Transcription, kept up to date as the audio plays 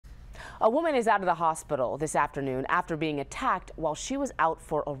A woman is out of the hospital this afternoon after being attacked while she was out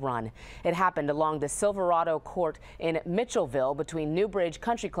for a run. It happened along the Silverado Court in Mitchellville between Newbridge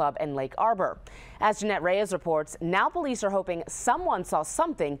Country Club and Lake Arbor. As Jeanette Reyes reports, now police are hoping someone saw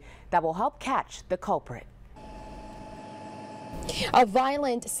something that will help catch the culprit. A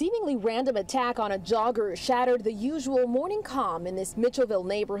violent, seemingly random attack on a jogger shattered the usual morning calm in this Mitchellville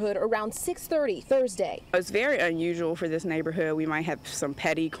neighborhood around 6:30 Thursday. It's very unusual for this neighborhood. We might have some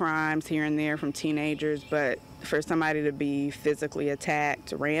petty crimes here and there from teenagers, but for somebody to be physically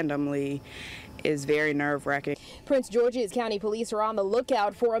attacked randomly is very nerve-wracking. Prince George's County Police are on the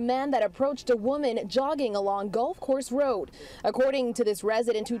lookout for a man that approached a woman jogging along Golf Course Road. According to this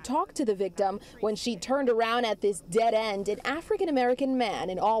resident who talked to the victim, when she turned around at this dead end, an African-American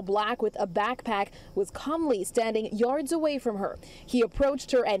man in all black with a backpack was calmly standing yards away from her. He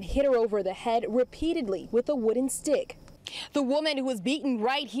approached her and hit her over the head repeatedly with a wooden stick. The woman who was beaten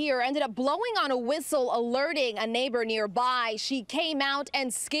right here ended up blowing on a whistle, alerting a neighbor nearby. She came out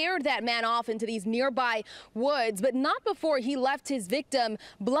and scared that man off into these nearby woods, but not before he left his victim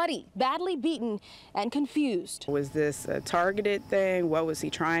bloody, badly beaten, and confused. Was this a targeted thing? What was he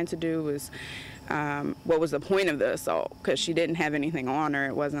trying to do? What was the point of the assault? Because she didn't have anything on her.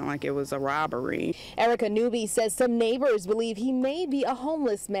 It wasn't like it was a robbery. Erica Newby says some neighbors believe he may be a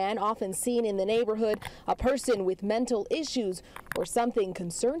homeless man often seen in the neighborhood, a person with mental issues, or something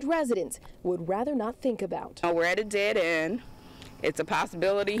concerned residents would rather not think about. We're at a dead end. It's a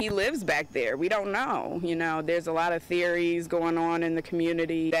possibility he lives back there. We don't know. You know, there's a lot of theories going on in the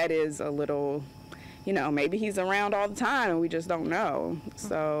community. That is a little, you know, maybe he's around all the time and we just don't know.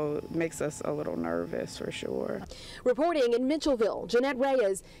 So it makes us a little nervous for sure. Reporting in Mitchellville, Jeanette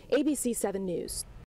Reyes, ABC 7 News.